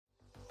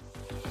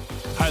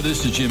Hi,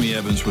 this is Jimmy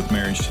Evans with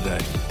Marriage Today.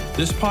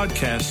 This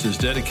podcast is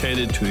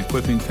dedicated to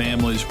equipping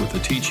families with the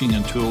teaching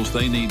and tools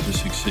they need to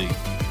succeed.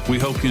 We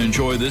hope you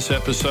enjoy this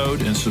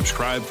episode and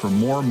subscribe for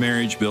more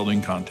marriage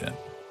building content.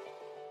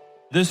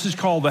 This is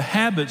called the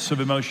habits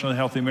of emotionally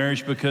healthy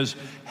marriage because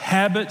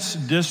habits,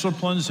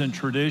 disciplines, and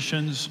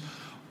traditions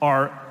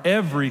are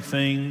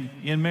everything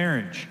in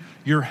marriage.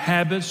 Your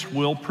habits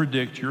will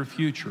predict your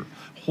future.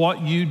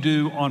 What you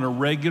do on a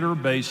regular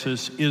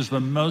basis is the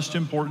most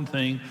important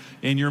thing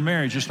in your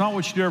marriage. It's not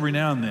what you do every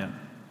now and then.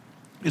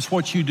 It's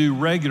what you do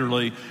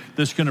regularly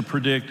that's going to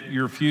predict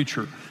your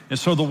future. And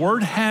so the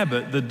word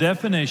habit, the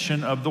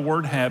definition of the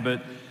word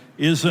habit,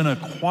 is an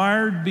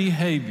acquired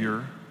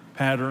behavior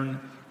pattern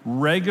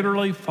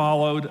regularly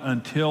followed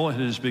until it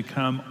has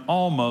become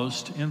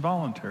almost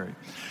involuntary.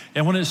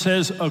 And when it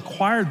says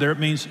acquired there, it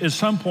means at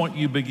some point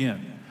you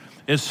begin.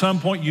 At some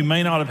point, you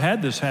may not have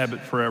had this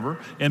habit forever.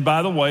 And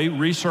by the way,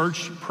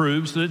 research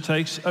proves that it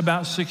takes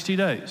about 60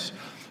 days,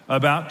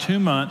 about 2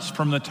 months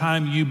from the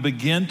time you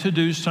begin to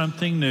do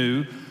something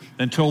new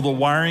until the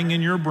wiring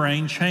in your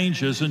brain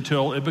changes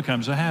until it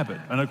becomes a habit,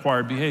 an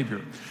acquired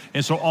behavior.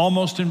 And so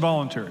almost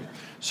involuntary.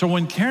 So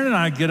when Karen and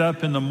I get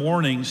up in the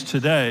mornings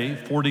today,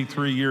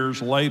 43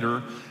 years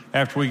later,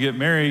 after we get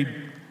married,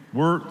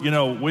 we're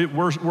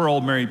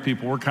old married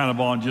people. We're kind of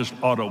on just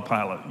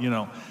autopilot,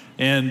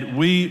 And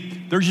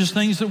there's just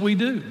things that we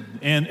do.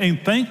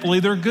 And thankfully,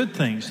 they're good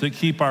things that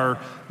keep our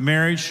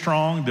marriage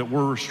strong, that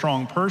we're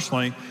strong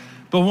personally.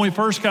 But when we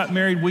first got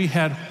married, we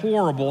had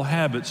horrible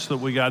habits that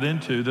we got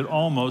into that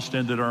almost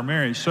ended our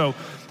marriage. So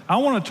I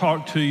want to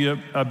talk to you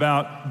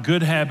about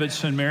good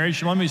habits in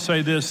marriage. And let me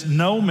say this,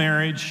 no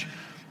marriage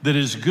that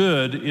is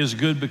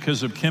good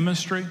because of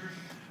chemistry,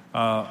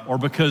 or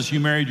because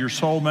you married your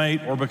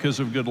soulmate, or because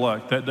of good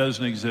luck. That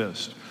doesn't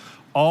exist.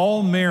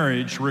 All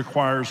marriage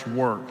requires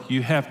work.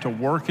 You have to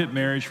work at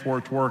marriage for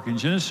it to work. In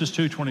Genesis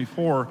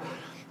 2:24,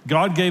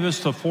 God gave us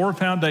the 4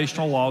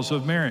 foundational laws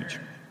of marriage.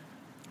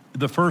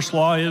 The first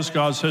law is,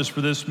 God says,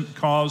 for this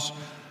cause,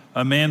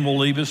 a man will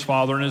leave his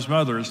father and his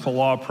mother. It's the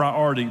law of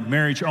priority.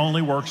 Marriage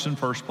only works in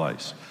first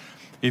place.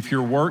 If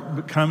your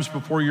work comes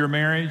before your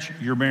marriage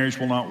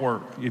will not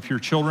work. If your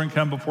children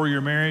come before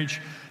your marriage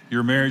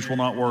will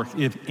not work.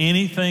 If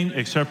anything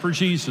except for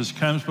Jesus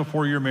comes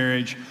before your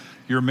marriage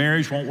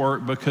won't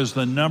work, because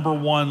the number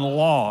one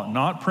law,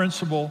 not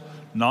principle,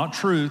 not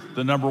truth,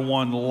 the number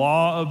one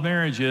law of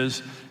marriage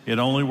is it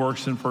only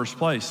works in first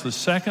place. The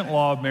second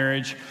law of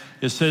marriage,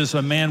 it says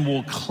a man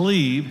will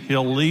cleave,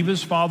 he'll leave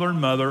his father and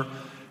mother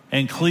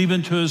and cleave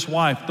into his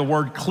wife. The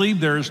word cleave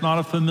there is not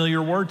a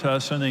familiar word to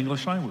us in the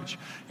English language.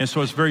 And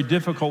so it's very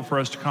difficult for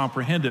us to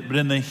comprehend it. But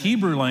in the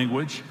Hebrew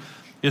language,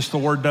 it's the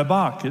word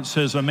dabak. It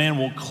says a man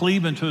will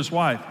cleave into his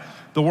wife.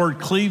 The word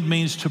cleave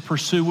means to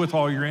pursue with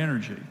all your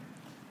energy.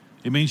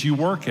 It means you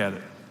work at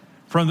it.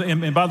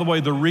 And by the way,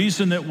 the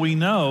reason that we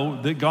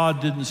know that God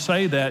didn't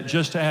say that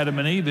just to Adam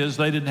and Eve is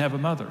they didn't have a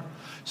mother.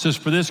 It says,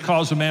 for this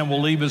cause a man will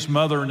leave his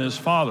mother and his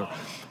father.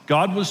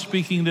 God was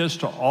speaking this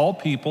to all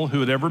people who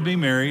would ever be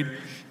married,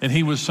 and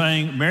he was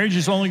saying marriage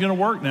is only going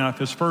to work now if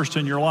it's first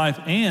in your life,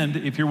 and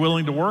if you're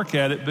willing to work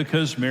at it,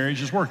 because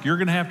marriage is work. You're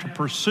going to have to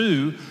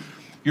pursue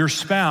your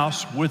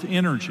spouse with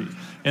energy.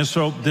 And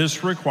so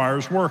this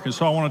requires work. And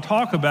so I want to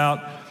talk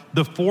about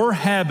the 4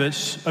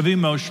 habits of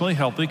emotionally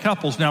healthy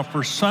couples. Now,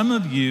 for some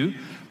of you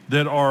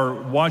that are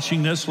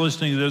watching this,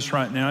 listening to this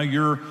right now,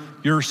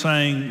 you're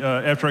saying,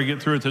 after I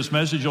get through with this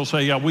message, you'll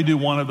say, yeah, we do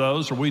 1 of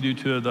those, or we do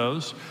 2 of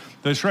those.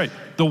 That's right.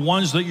 The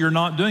ones that you're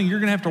not doing, you're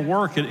going to have to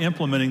work at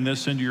implementing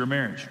this into your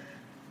marriage.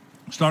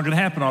 It's not going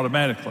to happen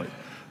automatically.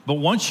 But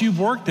once you've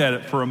worked at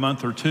it for a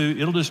month or 2,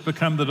 it'll just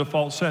become the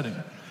default setting.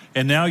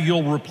 And now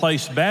you'll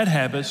replace bad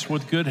habits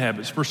with good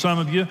habits. For some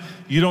of you,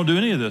 you don't do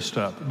any of this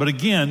stuff. But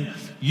again,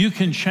 you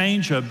can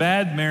change a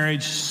bad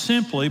marriage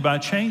simply by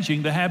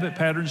changing the habit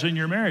patterns in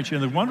your marriage.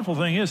 And the wonderful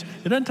thing is,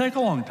 it doesn't take a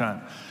long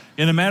time.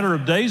 In a matter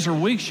of days or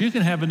weeks, you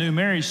can have a new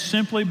marriage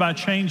simply by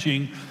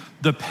changing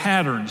the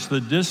patterns, the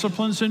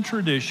disciplines and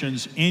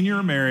traditions in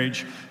your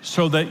marriage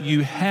so that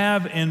you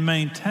have and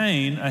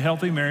maintain a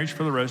healthy marriage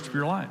for the rest of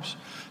your lives.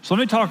 So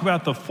let me talk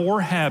about the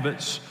 4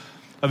 habits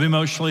of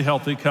emotionally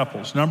healthy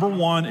couples. Number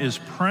 1 is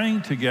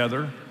praying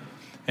together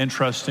and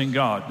trusting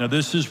God. Now,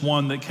 this is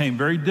one that came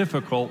very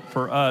difficult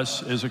for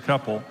us as a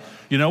couple.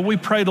 We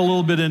prayed a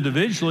little bit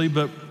individually,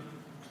 but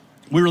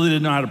we really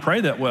didn't know how to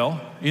pray that well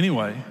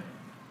anyway.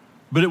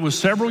 But it was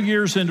several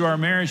years into our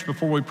marriage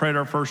before we prayed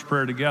our first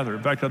prayer together.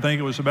 In fact, I think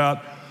it was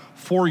about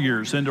 4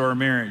 years into our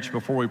marriage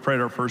before we prayed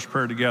our first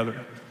prayer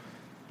together.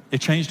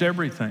 It changed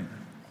everything.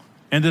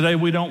 And today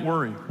we don't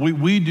worry.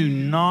 We do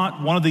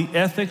not, one of the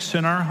ethics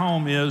in our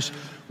home is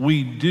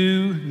we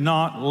do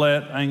not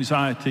let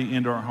anxiety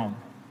into our home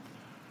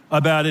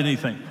about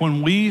anything.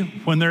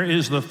 When there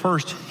is the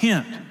first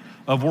hint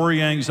of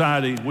worry,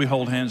 anxiety, we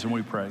hold hands and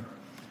we pray.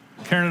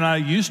 Karen and I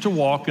used to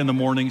walk in the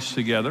mornings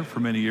together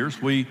for many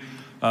years. We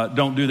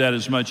don't do that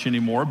as much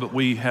anymore, but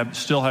we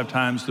still have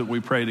times that we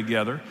pray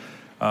together.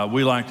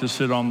 We like to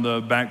sit on the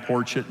back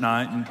porch at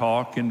night and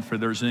talk, and if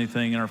there's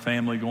anything in our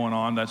family going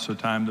on, that's the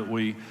time that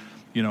we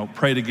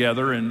pray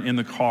together in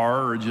the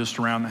car or just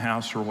around the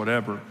house or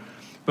whatever.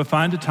 But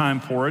find a time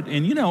for it.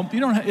 And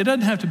it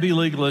doesn't have to be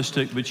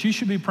legalistic, but you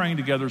should be praying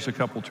together as a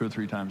couple 2 or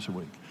 3 times a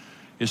week.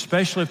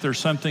 Especially if there's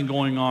something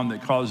going on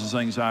that causes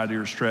anxiety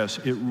or stress,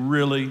 it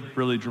really,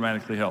 really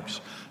dramatically helps.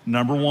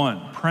 Number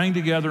 1, praying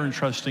together and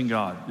trusting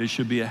God. It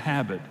should be a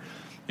habit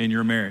in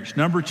your marriage.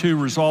 Number 2,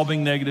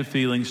 resolving negative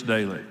feelings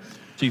daily.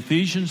 It's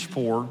Ephesians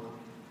 4,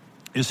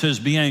 it says,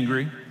 be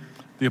angry.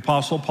 The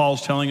Apostle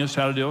Paul's telling us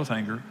how to deal with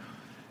anger.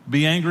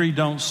 Be angry,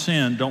 don't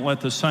sin. Don't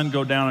let the sun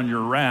go down on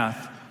your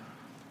wrath,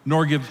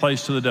 nor give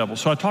place to the devil.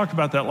 So I talked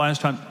about that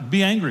last time.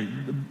 Be angry.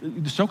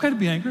 It's okay to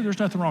be angry. There's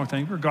nothing wrong with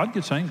anger. God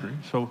gets angry.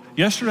 So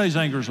yesterday's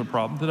anger is a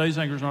problem. Today's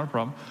anger is not a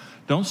problem.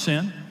 Don't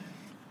sin.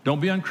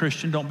 Don't be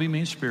unchristian. Don't be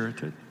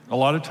mean-spirited. A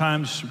lot of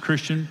times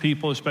Christian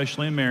people,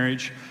 especially in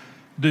marriage,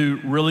 do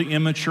really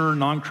immature,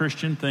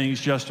 non-Christian things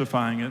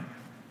justifying it.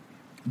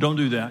 Don't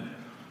do that.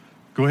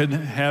 Go ahead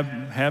and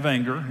have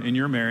anger in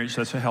your marriage.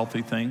 That's a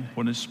healthy thing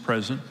when it's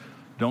present.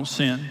 Don't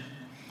sin.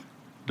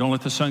 Don't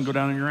let the sun go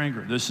down in your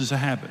anger. This is a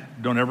habit.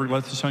 Don't ever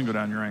let the sun go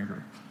down in your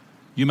anger.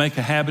 You make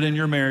a habit in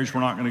your marriage, we're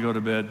not going to go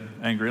to bed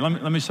angry.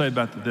 Let me say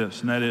about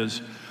this, and that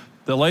is,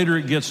 the later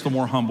it gets, the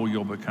more humble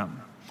you'll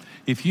become.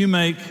 If you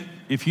make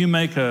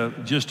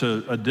just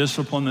a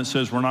discipline that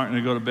says we're not going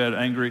to go to bed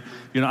angry,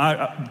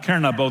 Karen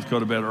and I both go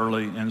to bed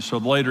early, and so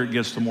the later it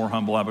gets, the more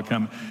humble I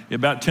become.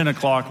 About 10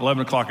 o'clock,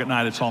 11 o'clock at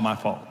night, it's all my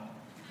fault.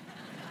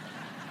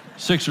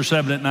 6 or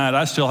 7 at night,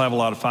 I still have a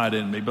lot of fight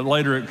in me, but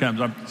later it comes.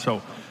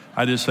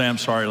 I just say, I'm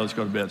sorry, let's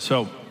go to bed.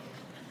 So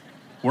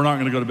we're not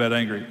going to go to bed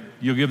angry.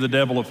 You'll give the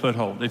devil a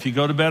foothold. If you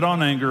go to bed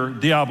on anger,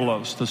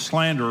 diabolos, the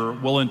slanderer,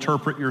 will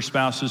interpret your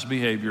spouse's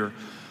behavior.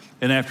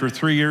 And after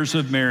 3 years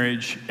of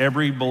marriage,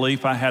 every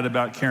belief I had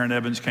about Karen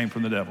Evans came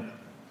from the devil.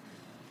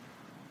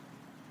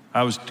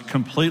 I was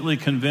completely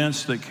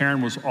convinced that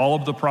Karen was all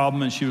of the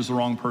problem and she was the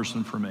wrong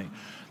person for me,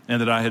 and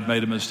that I had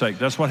made a mistake.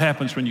 That's what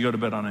happens when you go to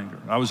bed on anger.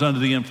 I was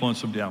under the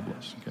influence of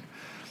diabolos. Okay.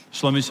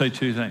 So let me say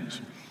 2 things.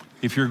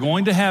 If you're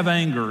going to have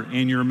anger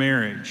in your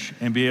marriage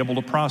and be able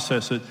to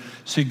process it,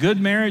 see, good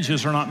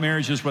marriages are not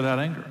marriages without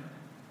anger.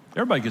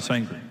 Everybody gets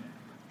angry.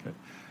 Okay.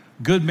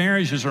 Good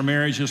marriages are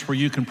marriages where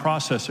you can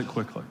process it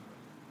quickly.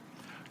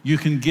 You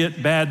can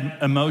get bad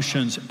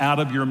emotions out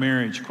of your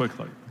marriage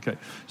quickly. Okay.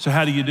 So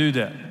how do you do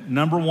that?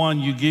 Number 1,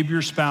 you give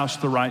your spouse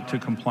the right to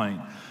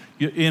complain.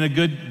 In a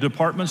good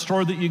department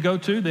store that you go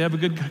to, they have a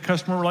good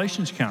customer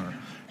relations counter.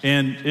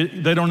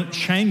 And they don't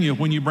shame you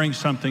when you bring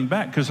something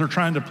back because they're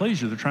trying to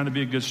please you. They're trying to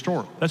be a good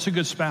store. That's a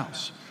good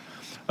spouse.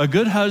 A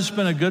good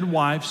husband, a good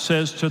wife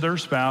says to their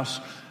spouse,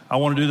 I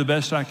want to do the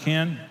best I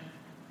can.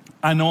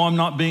 I know I'm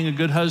not being a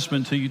good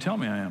husband till you tell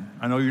me I am.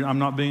 I know I'm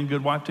not being a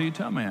good wife till you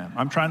tell me I am.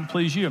 I'm trying to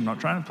please you. I'm not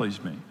trying to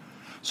please me.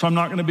 So I'm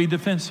not going to be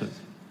defensive.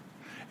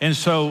 And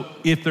so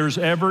if there's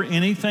ever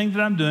anything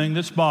that I'm doing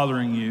that's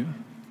bothering you,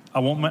 I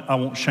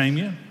won't shame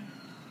you.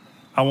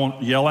 I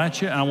won't yell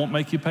at you, and I won't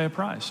make you pay a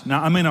price.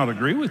 Now, I may not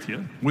agree with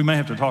you. We may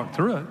have to talk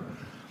through it.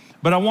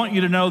 But I want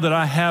you to know that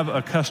I have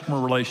a customer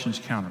relations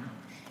counter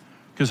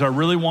because I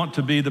really want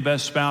to be the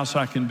best spouse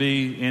I can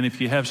be. And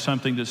if you have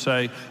something to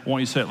say, I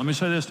want you to say it. Let me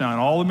say this now. In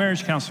all the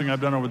marriage counseling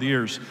I've done over the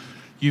years,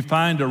 you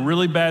find a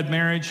really bad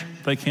marriage,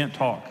 they can't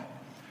talk.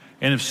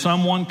 And if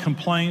someone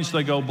complains,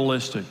 they go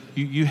ballistic.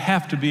 You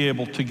have to be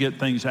able to get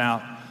things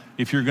out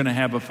if you're going to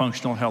have a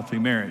functional, healthy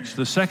marriage.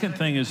 The second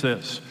thing is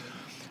this.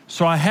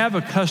 So I have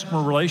a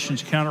customer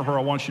relations counter where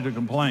I want you to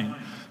complain.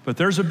 But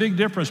there's a big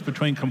difference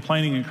between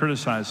complaining and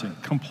criticizing.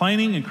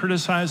 Complaining and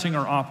criticizing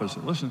are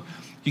opposite. Listen,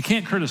 you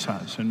can't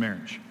criticize in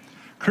marriage.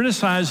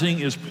 Criticizing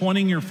is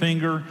pointing your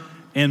finger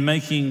and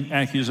making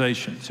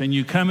accusations. And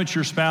you come at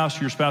your spouse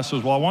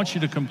says, well, I want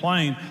you to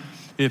complain.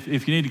 If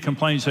you need to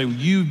complain, you say, well,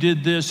 you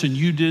did this and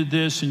you did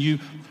this and you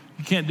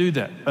can't do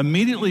that.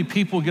 Immediately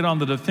people get on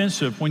the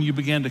defensive when you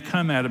begin to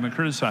come at them and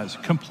criticize.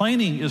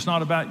 Complaining is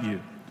not about you.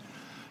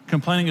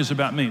 Complaining is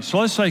about me. So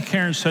let's say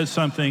Karen said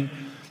something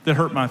that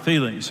hurt my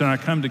feelings. And I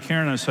come to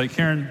Karen and I say,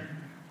 Karen,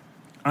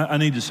 I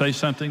need to say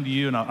something to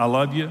you, and I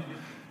love you.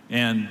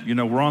 And,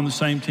 we're on the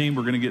same team.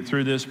 We're going to get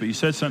through this. But you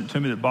said something to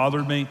me that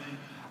bothered me.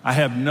 I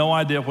have no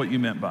idea what you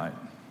meant by it.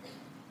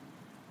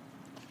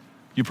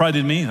 You probably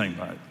didn't mean anything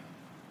by it.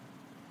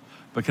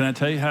 But can I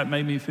tell you how it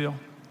made me feel?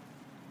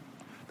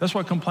 That's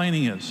what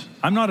complaining is.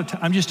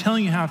 I'm just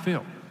telling you how I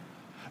feel.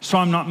 So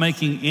I'm not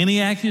making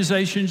any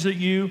accusations at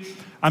you.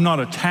 I'm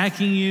not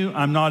attacking you.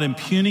 I'm not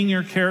impugning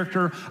your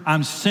character.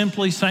 I'm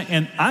simply saying,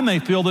 and I may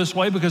feel this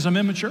way because I'm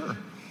immature.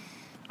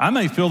 I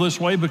may feel this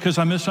way because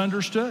I'm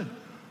misunderstood.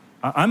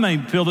 I may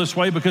feel this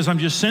way because I'm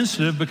just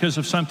sensitive because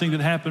of something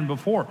that happened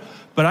before.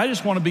 But I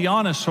just want to be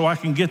honest so I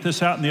can get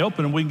this out in the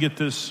open and we can get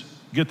this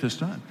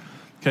done.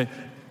 Okay,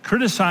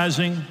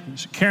 criticizing,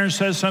 Karen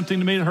says something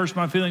to me that hurts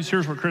my feelings.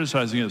 Here's what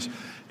criticizing is.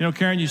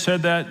 Karen, you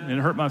said that and it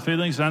hurt my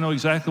feelings, and I know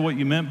exactly what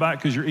you meant by it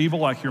because you're evil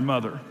like your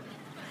mother.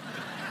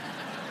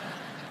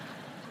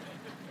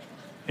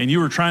 And you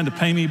were trying to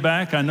pay me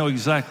back, I know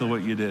exactly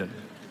what you did.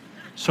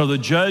 So the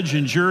judge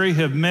and jury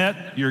have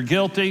met, you're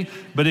guilty,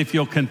 but if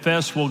you'll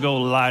confess, we'll go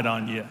light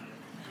on you.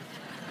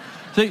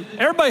 See,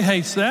 everybody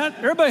hates that.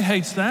 Everybody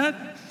hates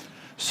that.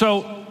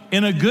 So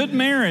in a good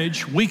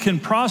marriage, we can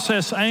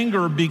process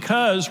anger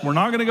because we're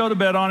not going to go to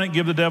bed on it,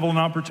 give the devil an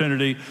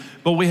opportunity,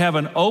 but we have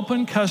an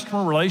open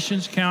customer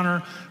relations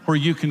counter where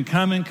you can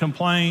come and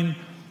complain,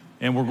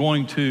 and we're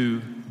going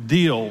to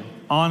deal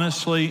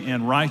honestly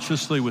and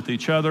righteously with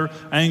each other.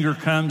 Anger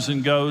comes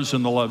and goes,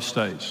 and the love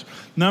stays.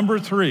 Number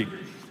 3,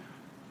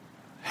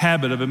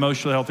 habit of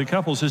emotionally healthy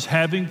couples is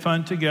having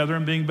fun together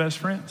and being best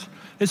friends.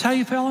 It's how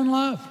you fell in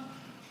love.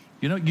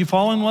 You know, you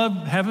fall in love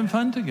having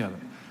fun together.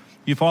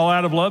 You fall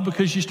out of love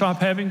because you stop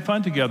having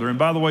fun together. And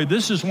by the way,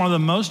 this is one of the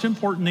most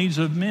important needs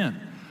of men.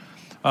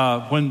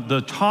 When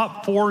the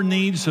top 4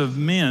 needs of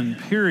men,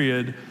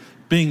 period,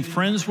 being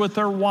friends with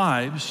their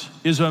wives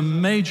is a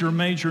major,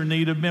 major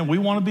need of men. We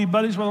want to be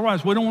buddies with our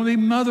wives. We don't want to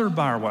be mothered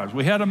by our wives.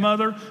 We had a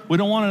mother. We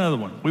don't want another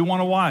one. We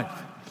want a wife.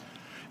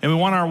 And we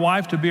want our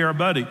wife to be our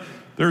buddy.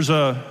 There's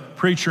a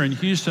preacher in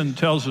Houston who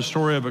tells the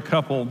story of a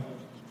couple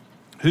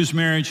whose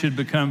marriage had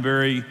become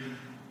very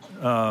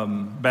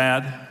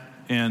bad,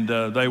 and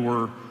they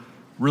were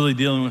really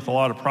dealing with a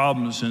lot of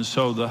problems. And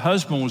so the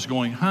husband was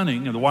going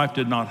hunting, and the wife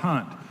did not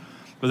hunt.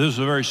 But this was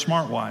a very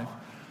smart wife.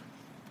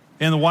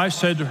 And the wife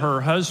said to her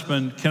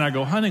husband, "Can I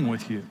go hunting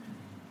with you?"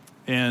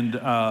 And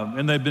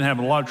they've been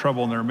having a lot of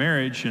trouble in their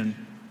marriage. And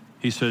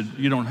he said,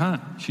 "You don't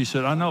hunt." She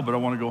said, "I know, but I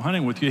want to go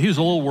hunting with you." He was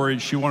a little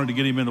worried. She wanted to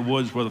get him in the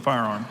woods with a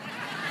firearm.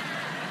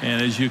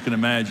 And as you can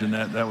imagine,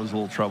 that was a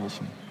little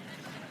troublesome.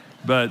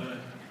 But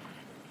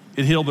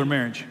it healed their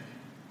marriage.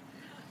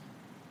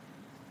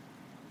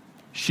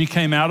 She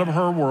came out of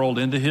her world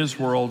into his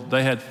world.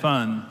 They had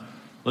fun.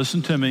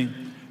 Listen to me.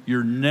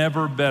 You're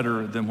never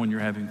better than when you're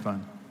having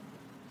fun.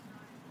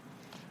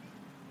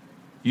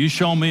 You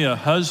show me a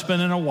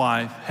husband and a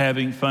wife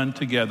having fun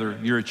together,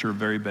 you're at your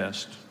very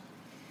best.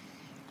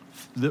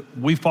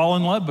 We fall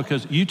in love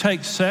because you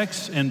take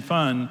sex and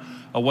fun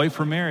away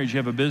from marriage, you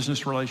have a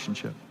business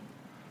relationship.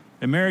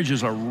 And marriage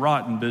is a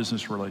rotten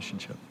business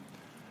relationship.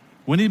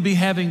 We need to be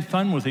having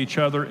fun with each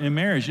other in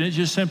marriage. And it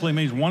just simply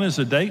means one is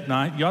a date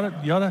night. You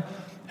ought to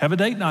have a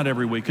date night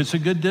every week. It's a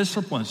good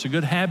discipline. It's a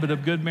good habit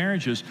of good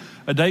marriages.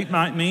 A date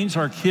night means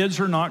our kids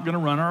are not going to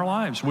run our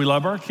lives. We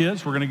love our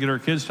kids. We're going to get our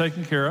kids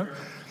taken care of.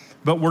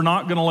 But we're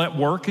not going to let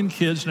work and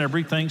kids and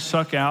everything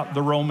suck out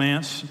the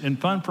romance and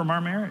fun from our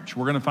marriage.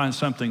 We're going to find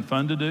something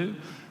fun to do.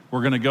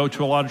 We're going to go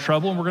to a lot of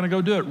trouble, and we're going to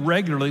go do it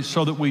regularly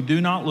so that we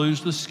do not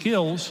lose the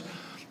skills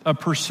of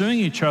pursuing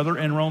each other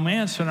in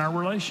romance in our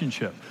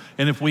relationship.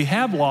 And if we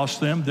have lost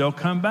them, they'll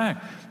come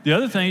back. The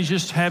other thing is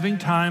just having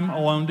time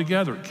alone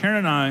together. Karen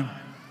and I,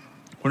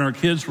 when our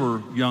kids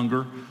were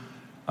younger,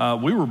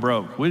 we were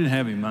broke. We didn't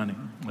have any money.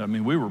 I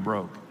mean, we were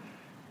broke.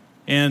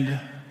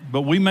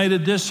 But we made a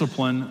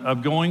discipline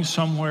of going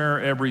somewhere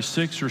every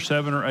 6 or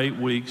 7 or 8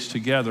 weeks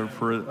together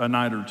for a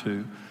night or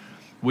two.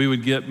 We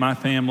would get my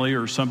family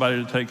or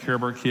somebody to take care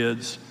of our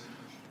kids.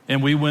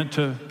 And we went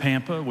to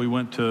Pampa, we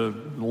went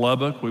to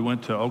Lubbock, we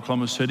went to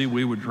Oklahoma City.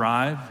 We would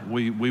drive.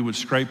 We would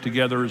scrape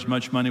together as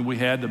much money we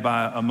had to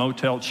buy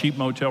a cheap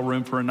motel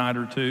room for a night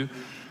or two.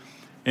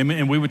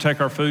 And we would take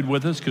our food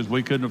with us because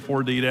we couldn't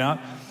afford to eat out.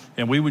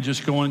 And we would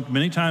just go in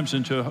many times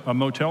into a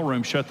motel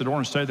room, shut the door,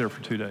 and stay there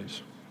for 2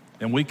 days.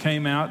 And we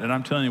came out, and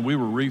I'm telling you, we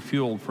were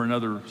refueled for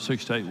another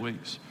 6 to 8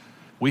 weeks.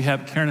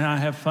 Karen and I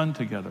have fun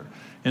together.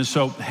 And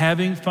so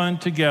having fun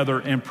together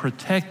and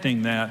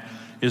protecting that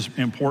is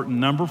important.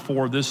 Number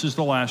 4, this is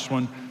the last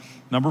one.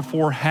 Number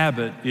 4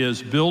 habit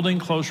is building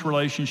close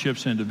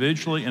relationships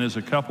individually and as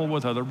a couple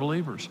with other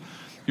believers.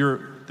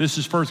 This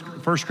is 1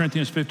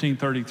 Corinthians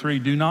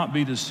 15:33. Do not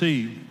be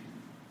deceived.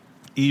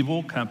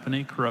 Evil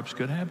company corrupts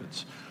good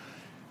habits.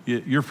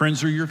 Your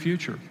friends are your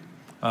future.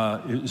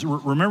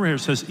 Remember here it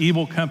says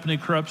evil company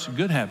corrupts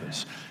good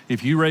habits.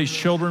 If you raise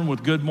children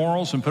with good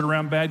morals and put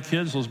around bad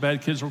kids, those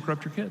bad kids will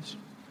corrupt your kids.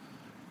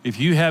 If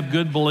you have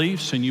good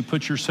beliefs and you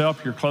put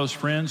yourself, your close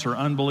friends or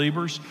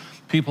unbelievers,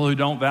 people who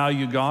don't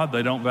value God,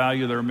 they don't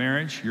value their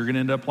marriage, you're going to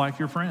end up like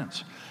your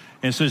friends.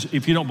 And it says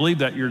if you don't believe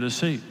that, you're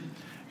deceived.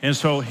 And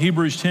so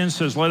Hebrews 10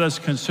 says, let us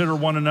consider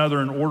one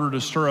another in order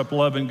to stir up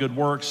love and good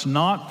works,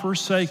 not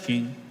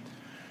forsaking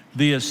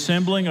the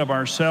assembling of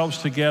ourselves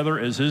together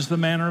as is the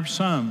manner of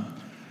some,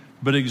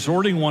 but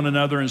exhorting one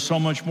another, and so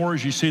much more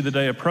as you see the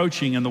day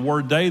approaching. And the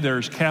word day there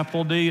is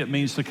capital D. It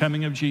means the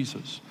coming of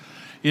Jesus.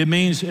 It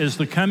means as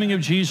the coming of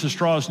Jesus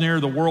draws near,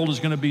 the world is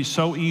going to be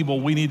so evil,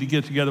 we need to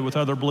get together with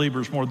other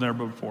believers more than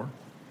ever before.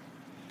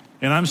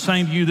 And I'm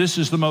saying to you, this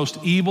is the most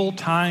evil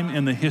time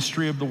in the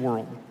history of the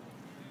world.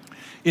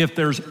 If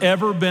there's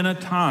ever been a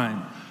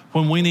time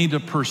when we need to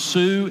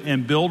pursue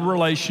and build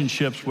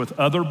relationships with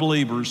other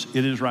believers,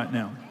 it is right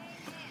now.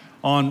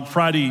 On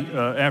Friday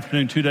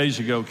afternoon, 2 days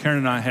ago, Karen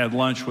and I had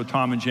lunch with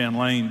Tom and Jan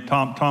Lane.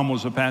 Tom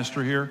was a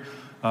pastor here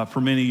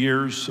for many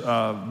years.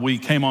 We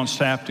came on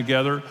staff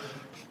together.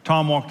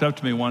 Tom walked up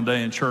to me one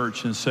day in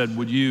church and said,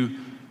 would you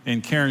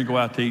and Karen go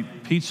out to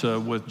eat pizza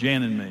with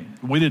Jan and me?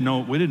 We didn't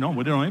know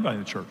anybody in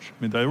the church.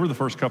 I mean, they were the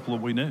first couple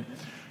that we knew.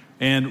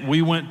 And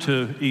we went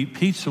to eat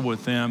pizza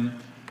with them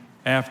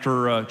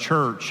after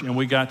church, and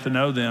we got to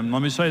know them.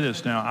 Let me say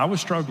this now. I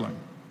was struggling.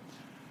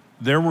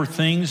 There were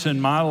things in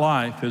my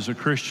life as a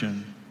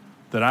Christian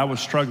that I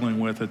was struggling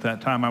with at that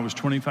time. I was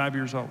 25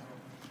 years old.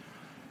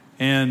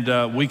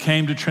 And we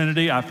came to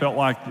Trinity. I felt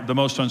like the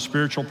most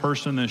unspiritual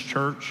person in this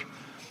church.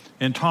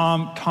 And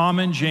Tom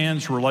and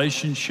Jan's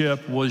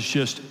relationship was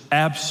just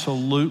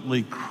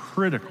absolutely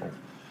critical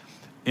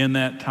in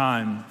that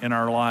time in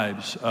our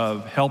lives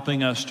of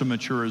helping us to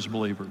mature as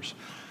believers.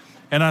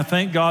 And I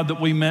thank God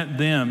that we met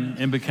them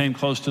and became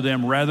close to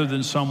them rather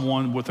than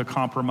someone with a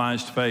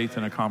compromised faith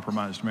and a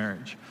compromised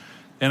marriage.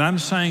 And I'm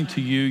saying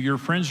to you, your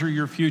friends are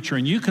your future,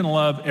 and you can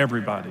love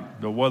everybody,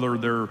 whether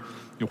they're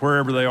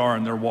wherever they are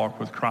in their walk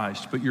with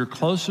Christ. But your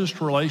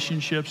closest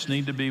relationships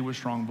need to be with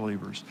strong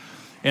believers.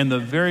 And the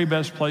very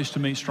best place to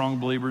meet strong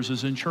believers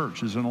is in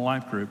church, is in a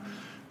life group,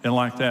 and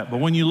like that. But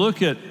when you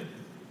look at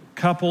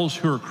couples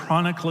who are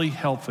chronically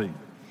healthy,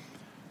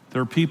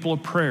 they're people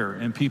of prayer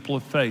and people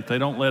of faith. They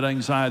don't let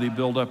anxiety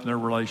build up in their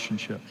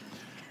relationship.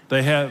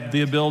 They have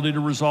the ability to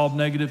resolve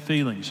negative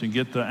feelings and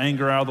get the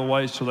anger out of the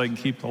way so they can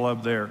keep the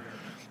love there.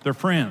 They're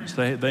friends.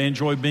 They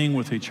enjoy being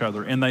with each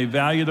other, and they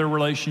value their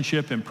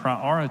relationship and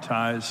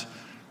prioritize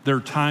their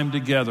time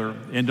together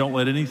and don't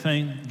let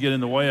anything get in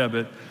the way of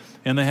it.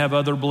 And they have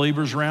other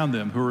believers around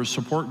them who are a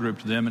support group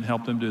to them and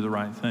help them do the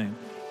right thing.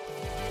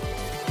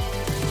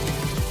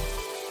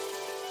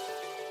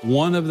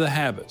 One of the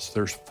habits,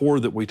 there's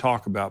 4 that we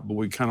talk about, but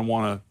we kind of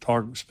want to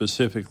talk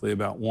specifically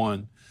about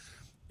one,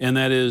 and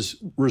that is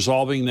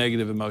resolving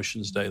negative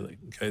emotions daily.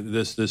 Okay,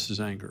 this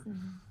is anger.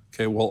 Mm-hmm.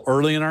 Okay, well,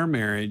 early in our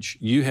marriage,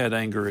 you had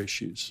anger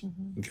issues.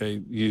 Mm-hmm.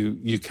 Okay,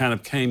 you kind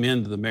of came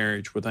into the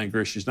marriage with anger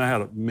issues. And I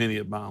had many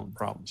of my own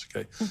problems.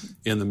 Okay,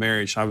 in the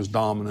marriage, I was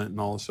dominant and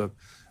all this stuff.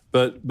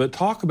 But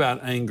talk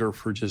about anger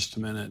for just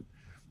a minute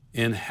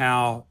and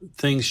how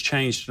things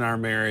changed in our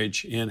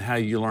marriage and how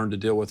you learned to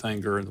deal with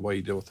anger and the way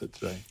you deal with it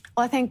today.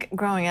 Well, I think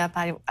growing up,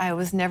 I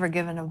was never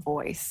given a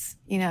voice,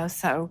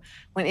 so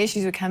when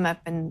issues would come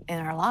up in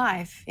our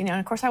life, and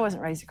of course I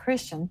wasn't raised a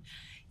Christian,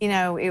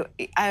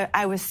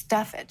 I would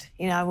stuff it.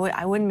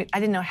 I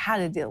didn't know how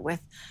to deal with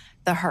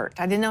the hurt.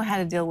 I didn't know how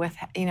to deal with,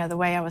 the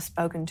way I was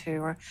spoken to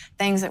or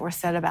things that were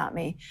said about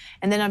me.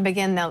 And then I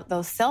began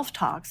those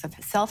self-talks of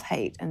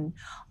self-hate and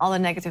all the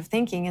negative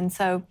thinking. And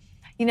so,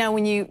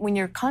 when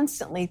you're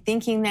constantly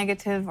thinking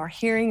negative or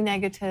hearing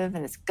negative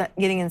and it's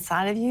getting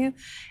inside of you,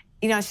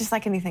 it's just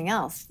like anything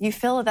else. You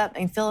fill it up,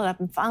 and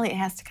finally it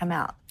has to come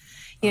out.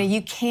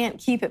 You can't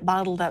keep it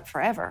bottled up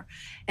forever.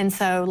 And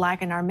so,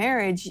 like in our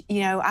marriage,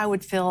 I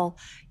would feel,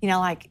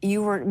 like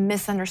you were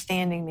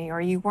misunderstanding me or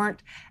you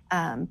weren't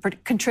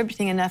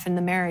contributing enough in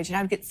the marriage. And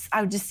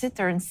I would just sit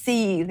there and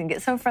seethe and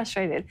get so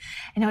frustrated.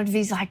 And I would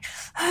be like,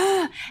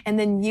 ah, and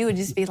then you would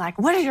just be like,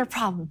 what is your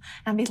problem?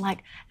 And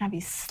I'd be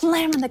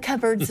slamming the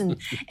cupboards and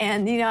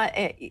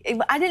I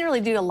didn't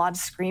really do a lot of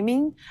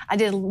screaming. I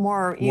did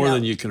more, more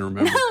than you can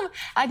remember.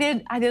 I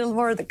did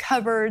more of the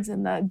cupboards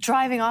and the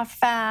driving off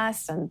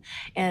fast and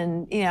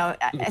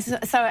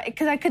so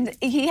because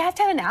you have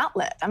to have an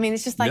outlet. I mean,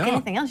 it's just like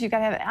anything else. You've got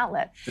to have an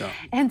outlet. Yeah.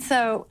 And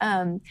so,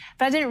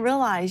 but I didn't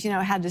realize,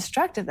 how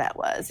destructive that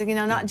was,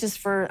 not just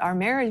for our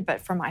marriage,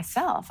 but for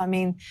myself. I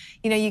mean,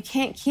 you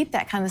can't keep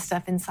that kind of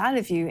stuff inside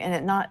of you and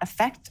it not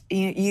affect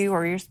you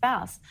or your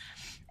spouse.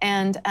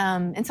 And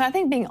so I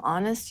think being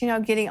honest,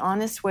 getting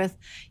honest with,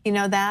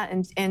 that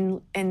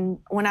and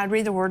when I'd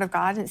read the Word of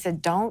God and it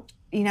said, don't,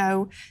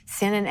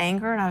 sin in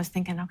anger. And I was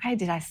thinking, okay,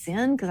 did I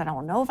sin? Because I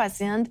don't know if I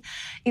sinned.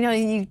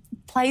 You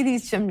play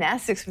these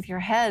gymnastics with your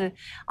head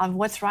of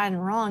what's right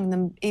and wrong.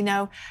 And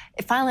then,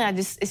 finally,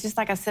 it's just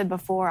like I said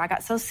before, I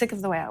got so sick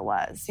of the way I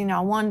was. I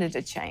wanted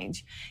to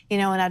change,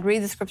 and I'd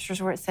read the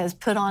scriptures where it says,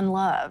 put on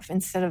love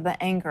instead of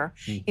the anger,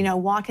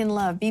 walk in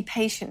love, be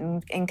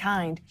patient and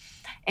kind.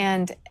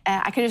 And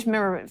I can just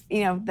remember,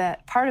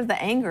 that part of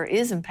the anger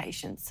is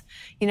impatience.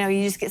 You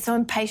just get so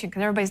impatient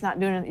because everybody's not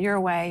doing it your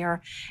way.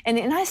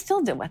 And I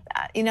still deal with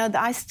that.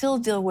 I still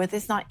deal with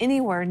it's not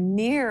anywhere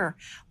near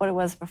what it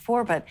was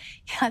before. But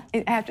I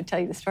have to tell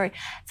you the story.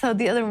 So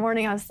the other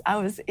morning I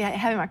was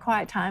having my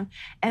quiet time,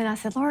 and I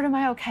said, Lord, am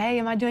I okay?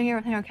 Am I doing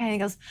everything okay? And he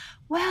goes,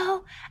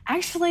 well,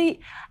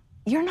 actually,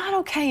 you're not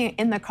okay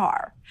in the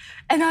car.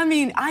 And I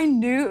mean, I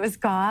knew it was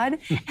God.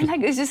 And it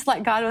was just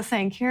like God was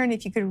saying, Karen,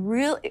 if you could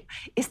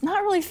it's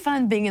not really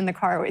fun being in the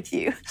car with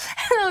you.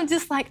 And I'm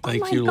just like, oh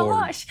my gosh.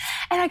 Lord.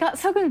 And I got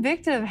so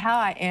convicted of how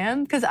I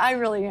am, because I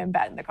really am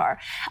bad in the car.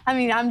 I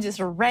mean, I'm just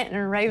ranting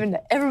and raving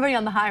to everybody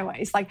on the highway.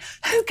 It's like,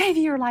 who gave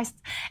you your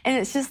license? And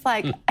it's just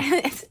like,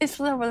 it's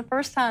for the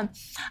first time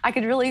I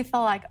could really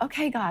feel like,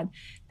 okay, God,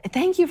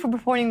 thank you for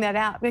pointing that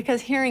out,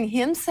 because hearing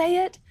him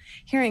say it,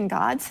 hearing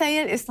God say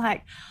it, it's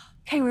like,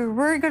 okay,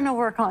 we're going to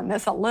work on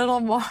this a little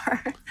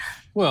more.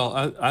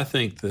 Well, I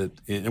think that,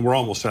 and we're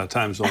almost out of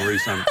time, so the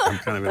reason I'm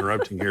kind of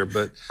interrupting here,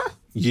 but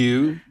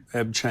you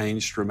have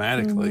changed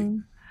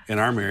dramatically in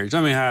our marriage.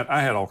 I mean,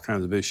 I had all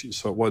kinds of issues,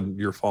 so it wasn't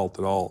your fault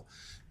at all.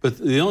 But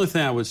the only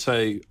thing I would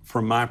say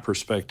from my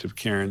perspective,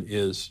 Karen,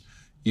 is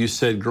you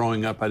said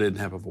growing up I didn't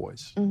have a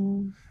voice.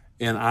 Mm-hmm.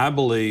 And I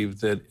believe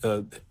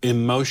that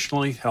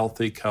emotionally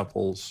healthy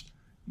couples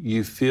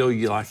you feel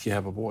like you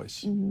have a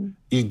voice.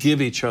 You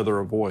give each other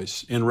a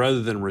voice. And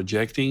rather than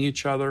rejecting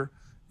each other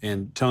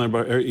and telling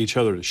each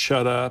other to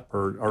shut up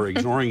or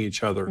ignoring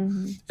each other,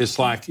 it's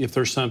like, if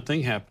there's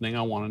something happening,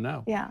 I want to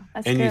know. Yeah,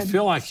 that's and good. You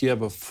feel like you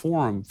have a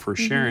forum for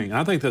sharing. And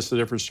I think that's the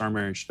difference in our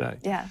marriage today.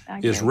 Yeah, I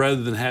agree. Is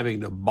rather than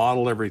having to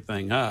bottle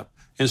everything up.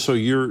 And so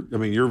you're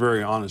a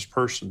very honest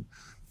person.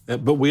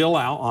 But we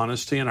allow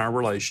honesty in our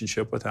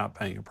relationship without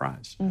paying a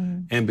price.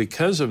 And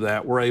because of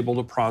that, we're able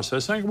to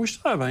process anger. We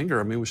still have anger.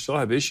 I mean, we still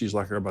have issues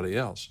like everybody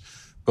else.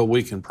 But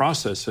we can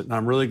process it. And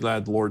I'm really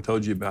glad the Lord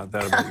told you about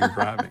that, about your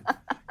driving.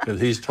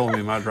 Because He's told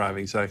me my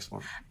driving's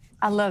excellent.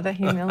 I love the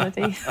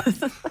humility.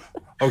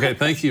 Okay,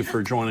 thank you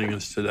for joining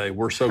us today.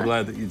 We're so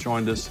glad that you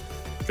joined us.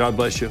 God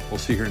bless you. We'll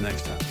see you here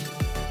next time.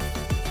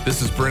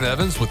 This is Brent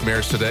Evans with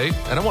Marriage Today,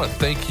 and I want to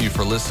thank you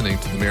for listening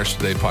to the Marriage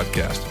Today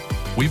podcast.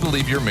 We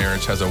believe your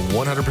marriage has a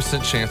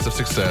 100% chance of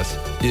success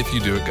if you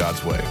do it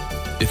God's way.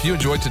 If you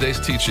enjoyed today's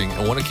teaching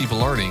and want to keep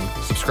learning,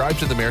 subscribe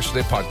to the Marriage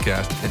Today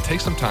podcast and take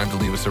some time to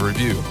leave us a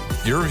review.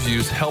 Your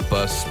reviews help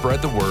us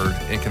spread the word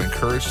and can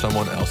encourage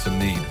someone else in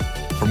need.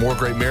 For more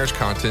great marriage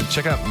content,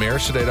 check out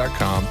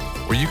marriagetoday.com,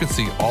 where you can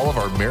see all of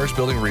our marriage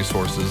building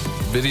resources,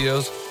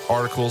 videos,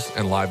 articles,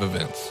 and live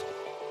events.